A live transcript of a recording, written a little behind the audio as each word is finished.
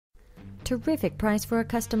terrific price for a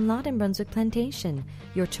custom lot in Brunswick Plantation.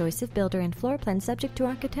 Your choice of builder and floor plan subject to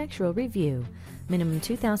architectural review. Minimum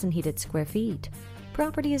 2,000 heated square feet.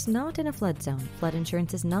 Property is not in a flood zone. Flood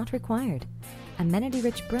insurance is not required.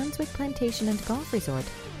 Amenity-rich Brunswick Plantation and Golf Resort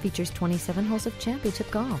features 27 holes of championship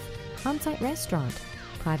golf, on-site restaurant,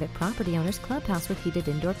 private property owner's clubhouse with heated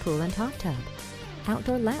indoor pool and hot tub,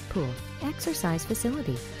 outdoor lap pool, exercise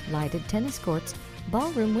facility, lighted tennis courts,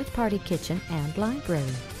 ballroom with party kitchen and library.